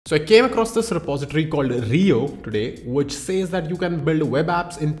So I came across this repository called Rio today, which says that you can build web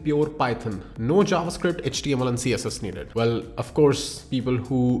apps in pure Python. No JavaScript, HTML and CSS needed. Well, of course, people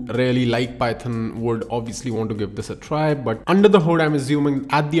who really like Python would obviously want to give this a try, but under the hood, I'm assuming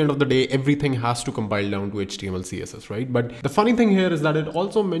at the end of the day, everything has to compile down to HTML, CSS, right? But the funny thing here is that it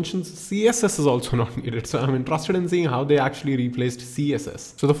also mentions CSS is also not needed. So I'm interested in seeing how they actually replaced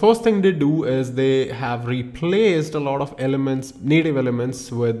CSS. So the first thing they do is they have replaced a lot of elements, native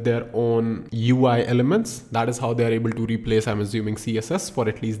elements, with their own UI elements. That is how they are able to replace, I'm assuming, CSS for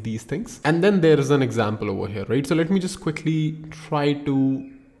at least these things. And then there is an example over here, right? So let me just quickly try to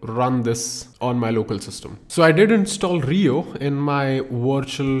run this on my local system. So I did install Rio in my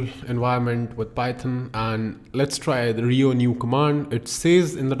virtual environment with Python, and let's try the Rio new command. It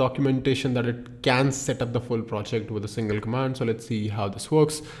says in the documentation that it can set up the full project with a single command. So let's see how this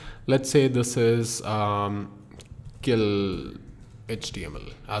works. Let's say this is kill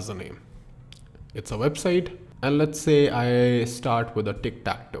HTML as a name. It's a website, and let's say I start with a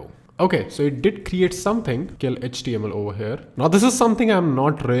tic-tac-toe. Okay, so it did create something, kill HTML over here. Now this is something I'm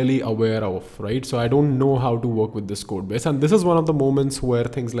not really aware of, right? So I don't know how to work with this code base. And this is one of the moments where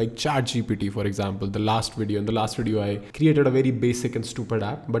things like ChatGPT, for example, in the last video I created a very basic and stupid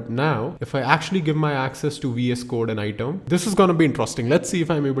app. But now if I actually give my access to VS Code and iTerm, this is going to be interesting. Let's see if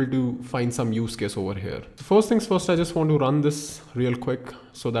I'm able to find some use case over here. So first things first, I just want to run this real quick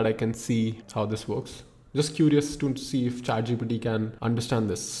so that I can see how this works. Just curious to see if ChatGPT can understand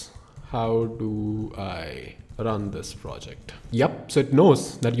this. How do I run this project? Yep, so it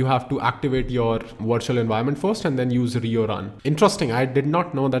knows that you have to activate your virtual environment first and then use Rio run. Interesting, I did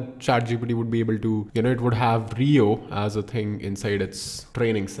not know that ChatGPT would be able to, it would have Rio as a thing inside its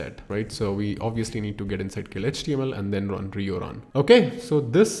training set, right? So we obviously need to get inside kill HTML and then run Rio run. Okay, so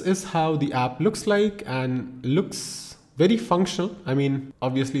this is how the app looks like and looks very functional. I mean,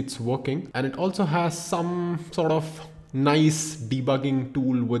 obviously it's working, and it also has some sort of nice debugging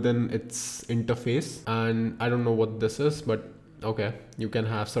tool within its interface. And I don't know what this is, but okay, you can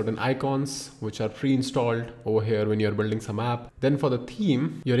have certain icons which are pre-installed over here when you're building some app. Then for the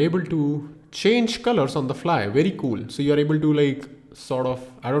theme, you're able to change colors on the fly. Very cool. So you're able to like sort of,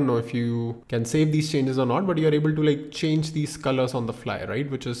 I don't know if you can save these changes or not, but you're able to like change these colors on the fly,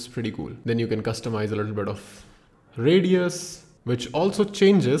 right? Which is pretty cool. Then you can customize a little bit of radius, which also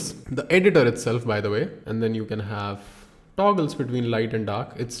changes the editor itself, by the way. And then you can have toggles between light and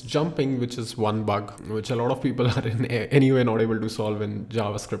dark. It's jumping, which is one bug, which a lot of people are in anyway not able to solve in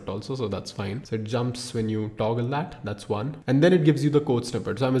JavaScript also, so that's fine. So it jumps when you toggle that, that's one. And then it gives you the code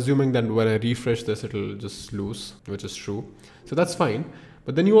snippet. So I'm assuming that when I refresh this, it'll just lose, which is true. So that's fine.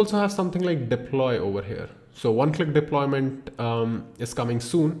 But then you also have something like deploy over here. So one-click deployment is coming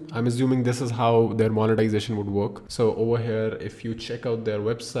soon. I'm assuming this is how their monetization would work. So over here, if you check out their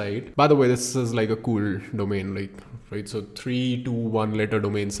website, by the way, this is like a cool domain, like, right? So 3 to 1 letter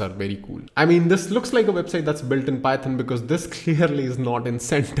domains are very cool. I mean, this looks like a website that's built in Python because this clearly is not in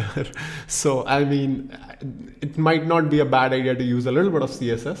center. So, I mean, it might not be a bad idea to use a little bit of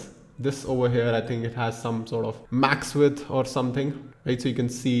CSS. This over here, I think it has some sort of max width or something, right? So you can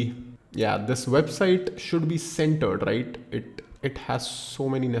see, yeah, this website should be centered, right? It has so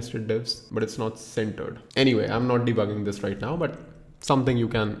many nested divs, but it's not centered. Anyway, I'm not debugging this right now, but something you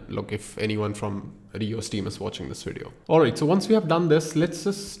can look if anyone from Rio's team is watching this video. All right, so once we have done this, let's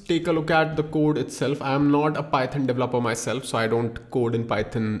just take a look at the code itself. I am not a Python developer myself, so I don't code in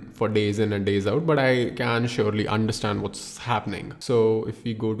Python for days in and days out, but I can surely understand what's happening. So if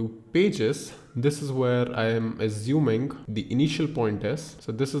we go to pages, this is where I am assuming the initial point is.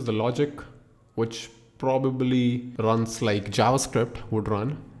 So this is the logic, which probably runs like JavaScript would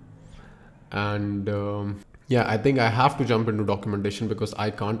run. And yeah, I think I have to jump into documentation because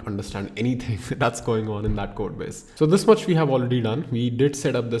I can't understand anything that's going on in that code base. So this much we have already done. We did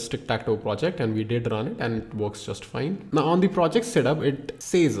set up this tic-tac-toe project and we did run it and it works just fine. Now on the project setup, it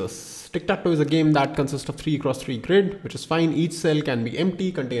says us tic-tac-toe is a game that consists of 3x3 grid, which is fine. Each cell can be empty,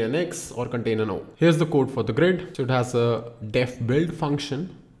 contain an X or contain an O. Here's the code for the grid. So it has a def build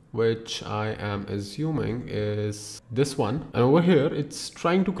function, which I am assuming is this one. And over here, it's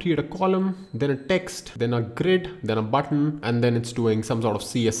trying to create a column, then a text, then a grid, then a button, and then it's doing some sort of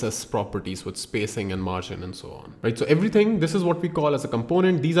CSS properties with spacing and margin and so on, right? So everything, this is what we call as a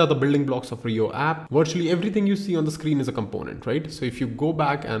component. These are the building blocks of Rio app. Virtually everything you see on the screen is a component, right? So if you go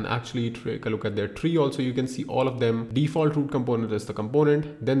back and actually take a look at their tree also, you can see all of them. Default root component is the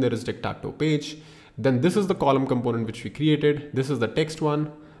component. Then there is tic-tac-toe page. Then this is the column component which we created. This is the text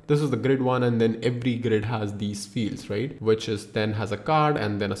one. This is the grid one, and then every grid has these fields, right? Which is then has a card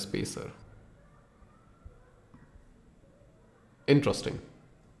and then a spacer. Interesting.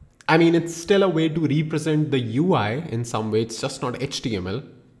 I mean, it's still a way to represent the UI in some way. It's just not HTML.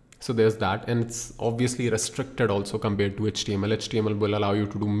 So there's that, and it's obviously restricted also compared to HTML. HTML will allow you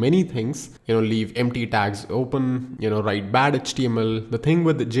to do many things, leave empty tags open, write bad HTML. The thing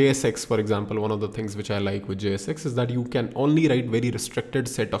with the JSX, for example, one of the things which I like with JSX is that you can only write very restricted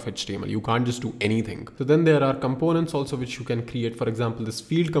set of HTML. You can't just do anything. So then there are components also which you can create. For example, this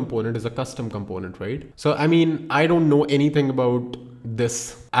field component is a custom component, right? So I mean, I don't know anything about this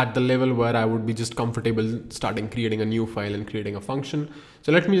at the level where I would be just comfortable starting creating a new file and creating a function.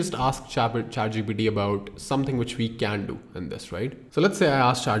 So let me just ask ChatGPT about something which we can do in this, right? So let's say I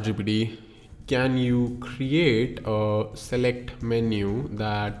ask ChatGPT, can you create a select menu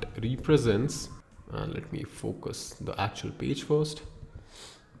that represents, let me focus the actual page first,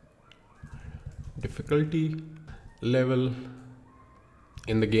 difficulty level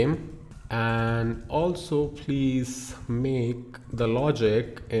in the game. And also please make the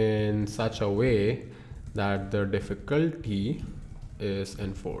logic in such a way that the difficulty is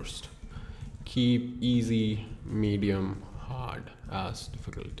enforced. Keep easy, medium, hard as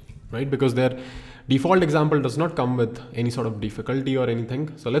difficulty, right? Because their default example does not come with any sort of difficulty or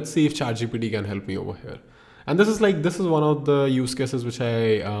anything. So let's see if ChatGPT can help me over here. And this is one of the use cases which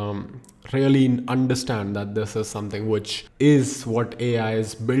I really understand, that this is something which is what AI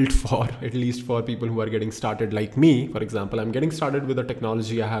is built for, at least for people who are getting started like me. For example, I'm getting started with a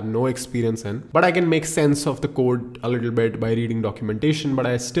technology I have no experience in, but I can make sense of the code a little bit by reading documentation, but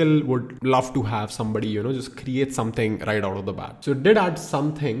I still would love to have somebody, just create something right out of the bat. So it did add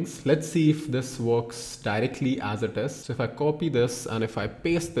some things. Let's see if this works directly as it is. So if I copy this and if I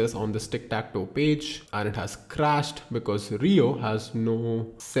paste this on this tic-tac-toe page, and it has crashed because Rio has no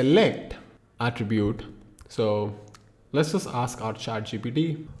select attribute. So let's just ask our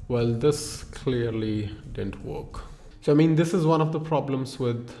ChatGPT. Well, this clearly didn't work. So I mean, this is one of the problems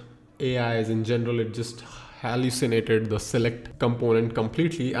with AIs in general. It just hallucinated the select component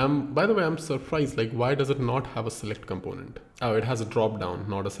completely. By the way, I'm surprised, like, why does it not have a select component? Oh, it has a drop down,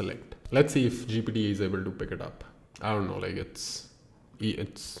 not a select. Let's see if GPT is able to pick it up. I don't know, like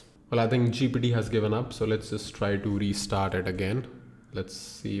well, I think GPT has given up. So let's just try to restart it again. Let's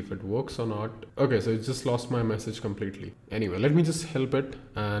see if it works or not. Okay, so it just lost my message completely. Anyway, let me just help it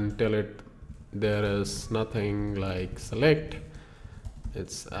and tell it there is nothing like select.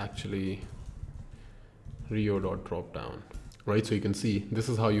 It's actually Rio.dropdown, right? So you can see this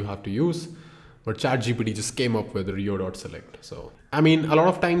is how you have to use, but ChatGPT just came up with Rio.select. So, I mean, a lot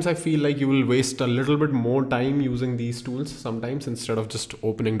of times I feel like you will waste a little bit more time using these tools sometimes instead of just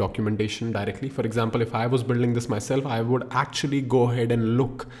opening documentation directly. For example, if I was building this myself, I would actually go ahead and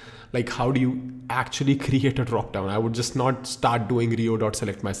look like, how do you actually create a dropdown? I would just not start doing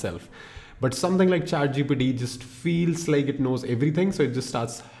Rio.select myself. But something like ChatGPT just feels like it knows everything. So it just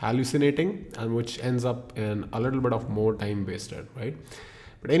starts hallucinating, and which ends up in a little bit of more time wasted, right?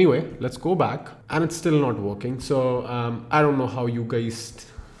 But anyway, let's go back, and it's still not working. So I don't know how you guys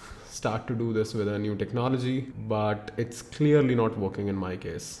start to do this with a new technology, but it's clearly not working in my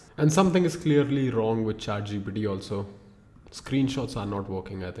case. And something is clearly wrong with ChatGPT also. Screenshots are not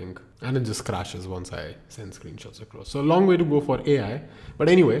working, I think. And it just crashes once I send screenshots across. So a long way to go for AI. But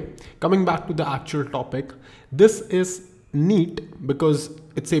anyway, coming back to the actual topic, this is neat because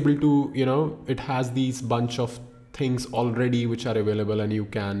it's able to, it has these bunch of things already which are available, and you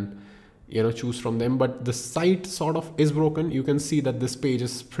can choose from them. But the site sort of is broken. You can see that this page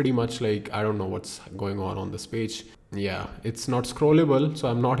is pretty much like, I don't know what's going on this page. Yeah, it's not scrollable, so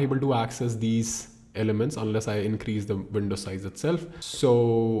I'm not able to access these elements unless I increase the window size itself.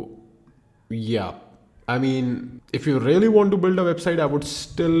 So yeah, I mean, if you really want to build a website, I would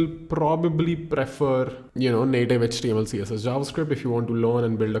still probably prefer, native HTML, CSS, JavaScript if you want to learn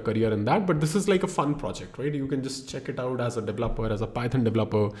and build a career in that. But this is like a fun project, right? You can just check it out as a developer, as a Python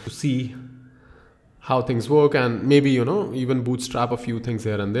developer, to see how things work, and maybe, even bootstrap a few things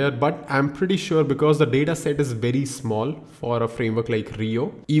here and there. But I'm pretty sure because the data set is very small for a framework like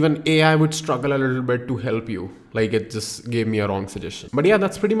Rio, even AI would struggle a little bit to help you. Like, it just gave me a wrong suggestion. But yeah,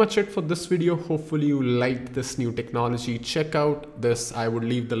 that's pretty much it for this video. Hopefully you liked this new technology. Check out this. I would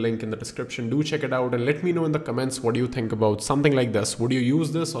leave the link in the description. Do check it out and let me know in the comments what do you think about something like this. Would you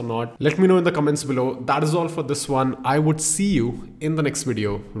use this or not? Let me know in the comments below. That is all for this one. I would see you in the next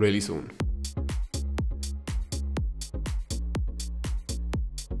video really soon.